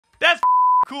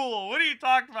cool. What are you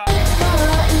talking about? Hey,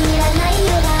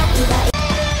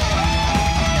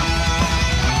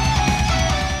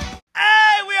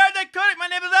 we are Dicodec. My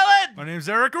name is Ellen. My name's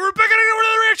Eric, and we're back again with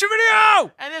another reaction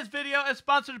video! And this video is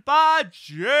sponsored by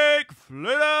Jake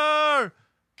Flitter,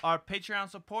 our Patreon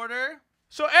supporter.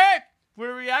 So, Eric, what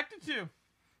are we reacting to?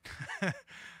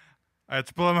 I had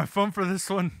to pull out my phone for this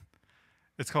one.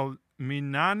 It's called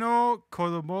Minano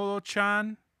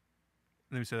Kodomodo-chan.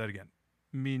 Let me say that again.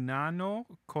 Minano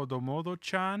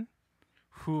Kodomodo-chan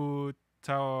Futawana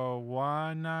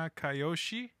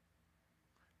Kayoshi.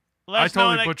 I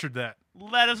totally butchered that.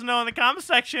 Let us know in the comment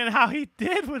section how he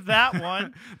did with that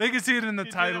one. They can see it in the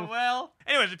title. Did it well.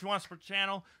 Anyways, if you want to support the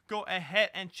channel, go ahead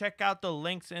and check out the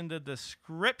links in the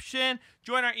description.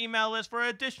 Join our email list for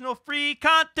additional free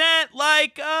content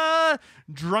like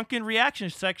drunken reaction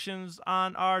sections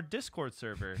on our Discord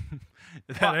server.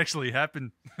 That actually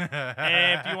happened.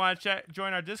 And if you want to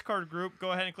join our Discord group,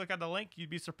 go ahead and click on the link. You'd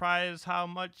be surprised how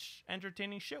much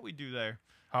entertaining shit we do there.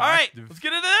 All right, let's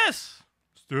get into this.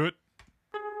 Let's do it.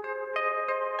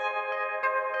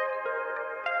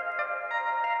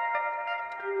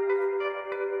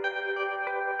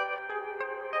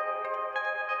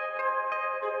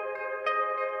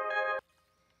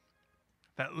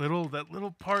 That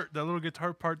little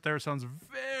guitar part there sounds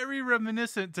very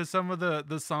reminiscent to some of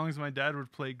the songs my dad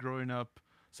would play growing up.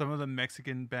 Some of the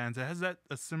Mexican bands. It has a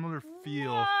similar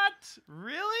feel. What?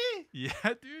 Really? Yeah,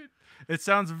 dude. It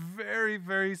sounds very,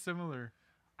 very similar.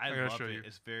 I love it.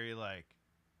 It's very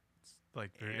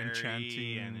very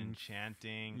enchanting and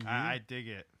enchanting. Mm-hmm. I dig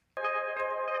it.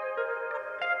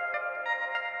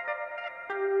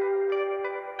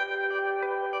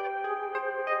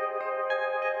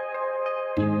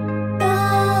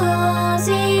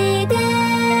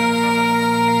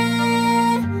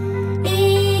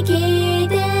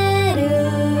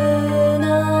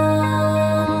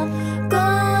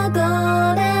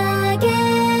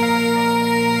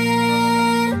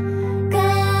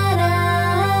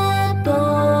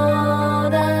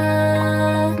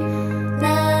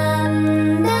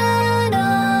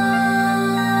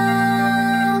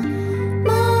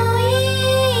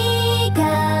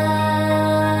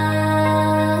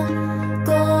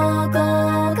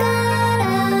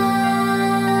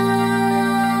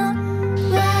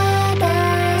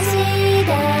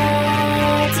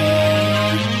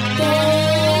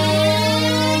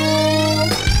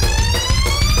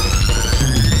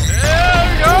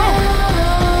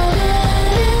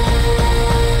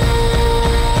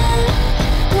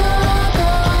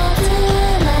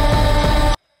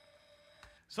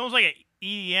 It's almost like an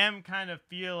EDM kind of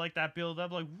feel, like that build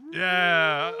up, like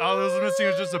yeah. All I was missing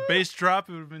was just a bass drop.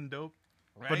 It would have been dope,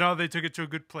 right? But no, they took it to a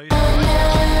good place.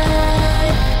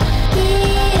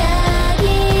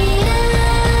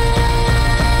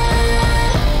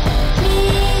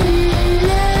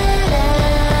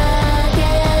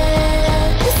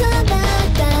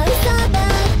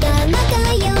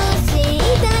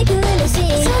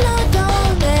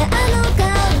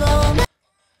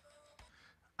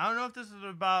 I don't know if this is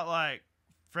about like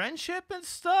friendship and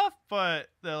stuff, but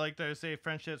they say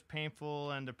friendship's painful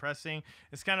and depressing.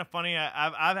 It's kind of funny.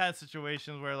 I've had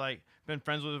situations where like been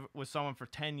friends with someone for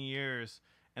 10 years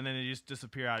and then they just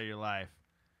disappear out of your life.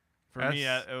 For me,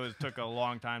 it took a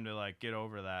long time to like get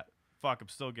over that. Fuck, I'm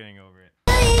still getting over it.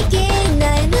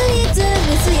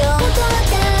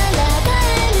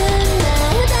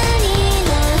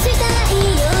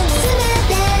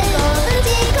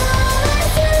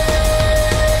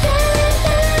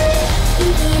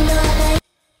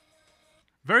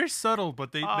 Very subtle,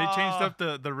 but they changed up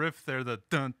the riff there, the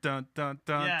dun dun dun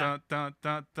dun dun dun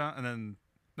dun dun, and then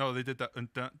no, they did the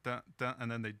dun dun dun, and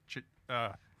then they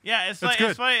yeah, it's funny.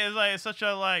 It's like it's such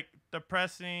a like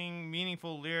depressing,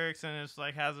 meaningful lyrics, and it's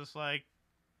like has this like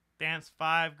dance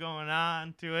vibe going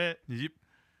on to it. Yep.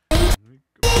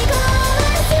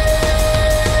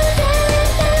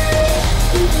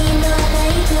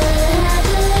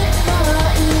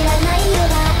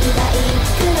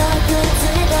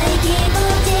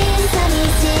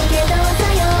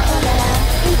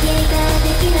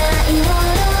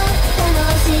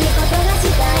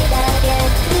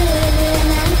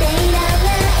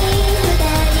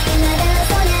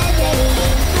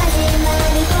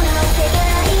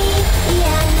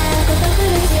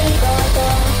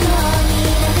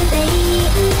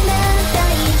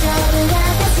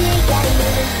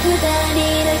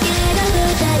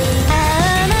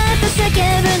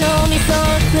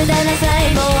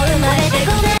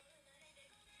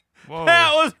 Whoa.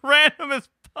 That was random as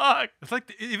fuck. It's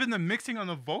like even the mixing on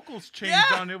the vocals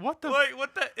changed on it. What the? Wait,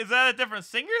 is that a different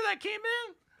singer that came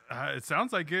in? It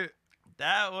sounds like it.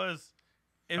 That was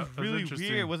It's That was really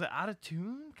interesting. weird. Was it out of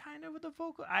tune, kind of, with the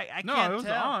vocal? I No, can't it was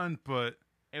tell. on, but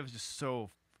It was just so.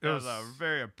 It It was was- a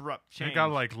very abrupt change. it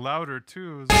got like louder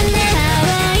too.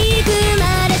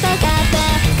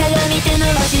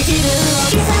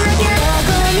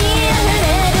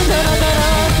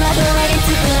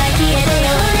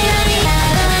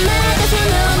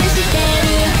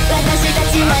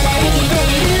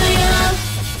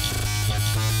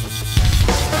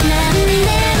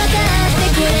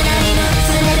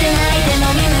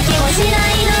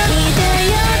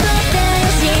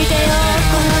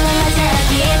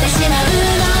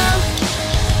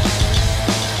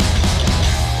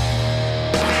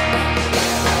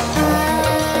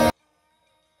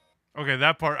 Okay,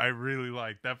 that part I really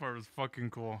liked. That part was fucking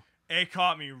cool. It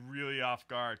caught me really off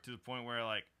guard to the point where,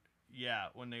 like, yeah,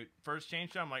 when they first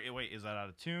changed it, I'm like, wait, is that out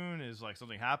of tune? Is like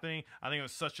something happening? I think it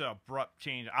was such an abrupt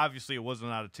change. Obviously, it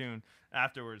wasn't out of tune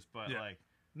afterwards, but Yeah. like,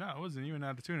 No, it wasn't even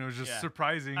out of tune. It was just Yeah.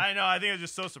 surprising. I know. I think it was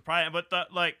just so surprising. But the,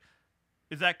 like,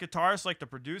 is that guitarist like the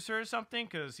producer or something?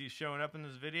 Because he's showing up in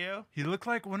this video. He looked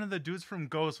like one of the dudes from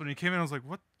Ghost. When he came in, I was like,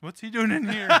 what's he doing in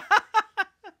here?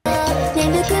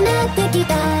 眠くなってき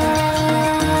たダ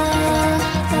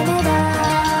メだ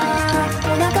お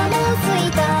腹も空い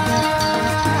た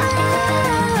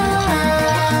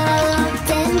全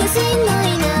部しんど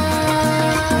いな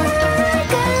か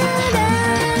ら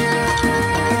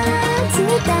冷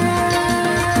たから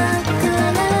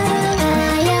あ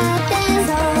あやってそ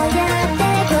うやって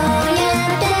こうや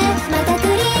ってまた繰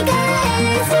り返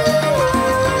す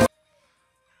の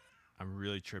I'm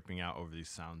really tripping out over these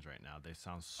sounds right now. They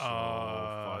sound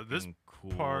so This fucking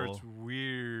cool. part's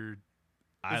weird.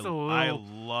 I it's a little-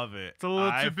 love it. It's a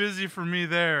little too busy for me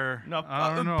there. No,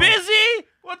 I don't know. busy?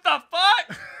 What the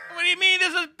fuck? What do you mean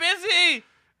this is busy?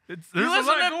 There's a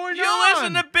lot going on. You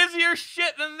listen to busier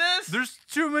shit than this? There's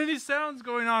too many sounds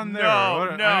going on there. No,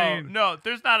 What- no, I mean, no.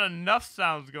 There's not enough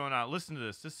sounds going on. Listen to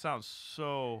this. This sounds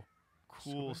so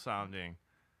cool sounding.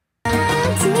 冷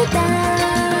たから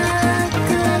あ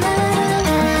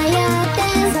あやって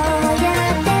そうや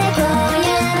ってこうや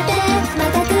ってま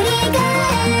た繰り返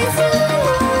す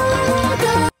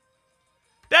の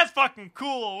That's fucking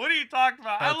cool. What are you talking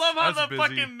about? I That's- love how that's the busy.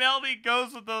 fucking melody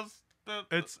goes with those.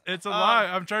 It's a lot.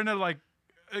 I'm trying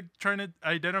to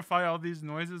identify all these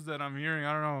noises that I'm hearing.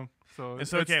 I don't know. So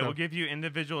It's okay. tough. We'll give you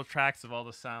individual tracks of all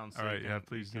the sounds. So All you right, can- yeah, you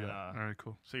please do can, that. All right,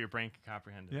 cool. So your brain can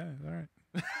comprehend it. Yeah, all right.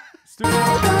 Let's do it. ほ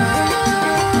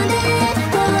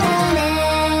ら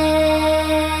ね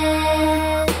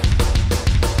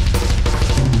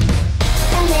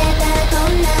ダメだこ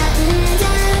んなんじゃ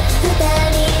二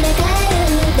人で帰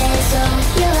るでしょ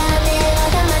弱音を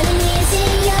たまにし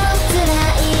よう辛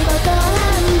いこと半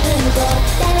分と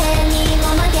誰にも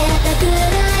負けたくな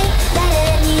い誰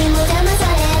にも邪魔さ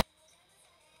れ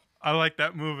I like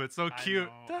that move. It's so I cute.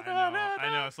 know, I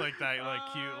know. It's like that,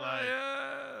 like cute, like.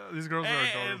 Yeah. These girls are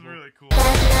It's adorable. really cool. たない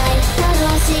楽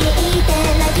しいって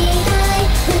泣きたい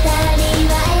二人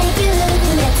は永久不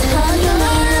滅本当の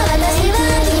私は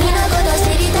君のこと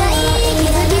知りたい気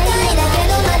づきたいだけ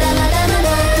どまだまだま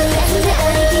だ悔しで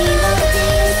愛気持ち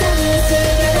寂しい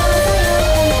けどさよ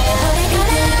お前俺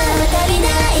から二人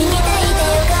で言いたいって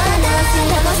よかった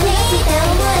楽しいって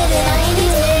思える毎日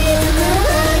心が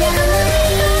ない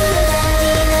二人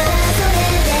ならそれ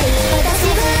でいい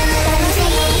私は楽し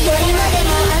いよりまで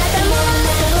もあなたも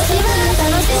少しは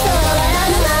楽しそう笑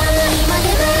うわ今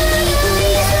でもゆっくり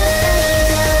だ愛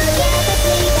情受けたつ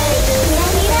いたりキラ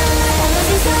キラ楽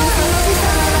しそう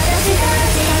私た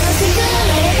ち楽しくや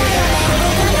れたよねこ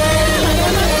こからまだ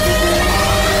まだ続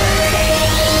く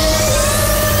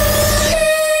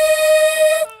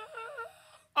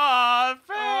Aw,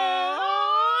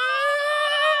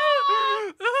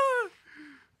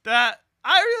 that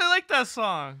I really like that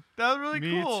song. That was really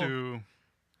Me cool. too.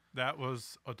 That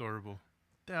was adorable.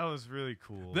 That was really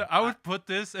cool. I would put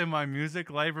this in my music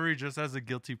library just as a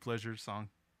guilty pleasure song.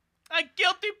 A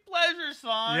guilty pleasure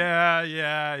song.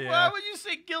 Yeah. Why would you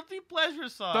say guilty pleasure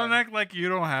song? Don't act like you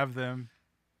don't have them.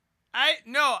 I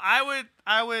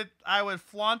would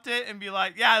flaunt it and be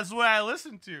like, yeah, this is what I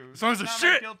listen to. Songs It's are not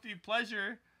shit. my guilty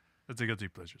pleasure. It's a guilty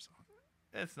pleasure song.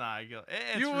 It's not a guilty.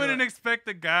 You wouldn't expect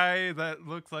a guy that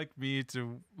looks like me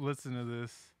to listen to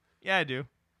this. Yeah, I do.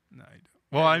 No, I don't.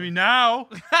 Well, I mean, now.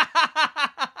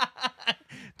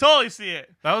 Totally see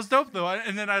it. That was dope, though.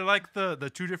 And then I like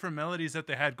the two different melodies that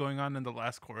they had going on in the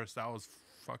last chorus. That was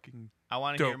fucking I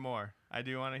want to dope. hear more. I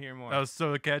do want to hear more. That was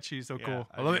so catchy, so Yeah, cool.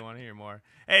 I I love do it. want to hear more.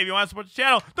 Hey, if you want to support the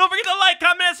channel, don't forget to like,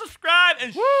 comment, and subscribe,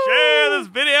 and share this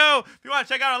video. If you want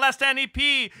to check out our Last Stand EP,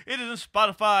 it is in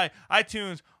Spotify,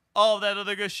 iTunes, all of that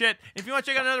other good shit. If you want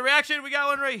to check out another reaction, we got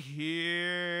one right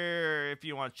here. if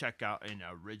you want to check out an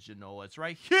original, it's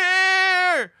right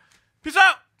here. Peace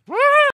out.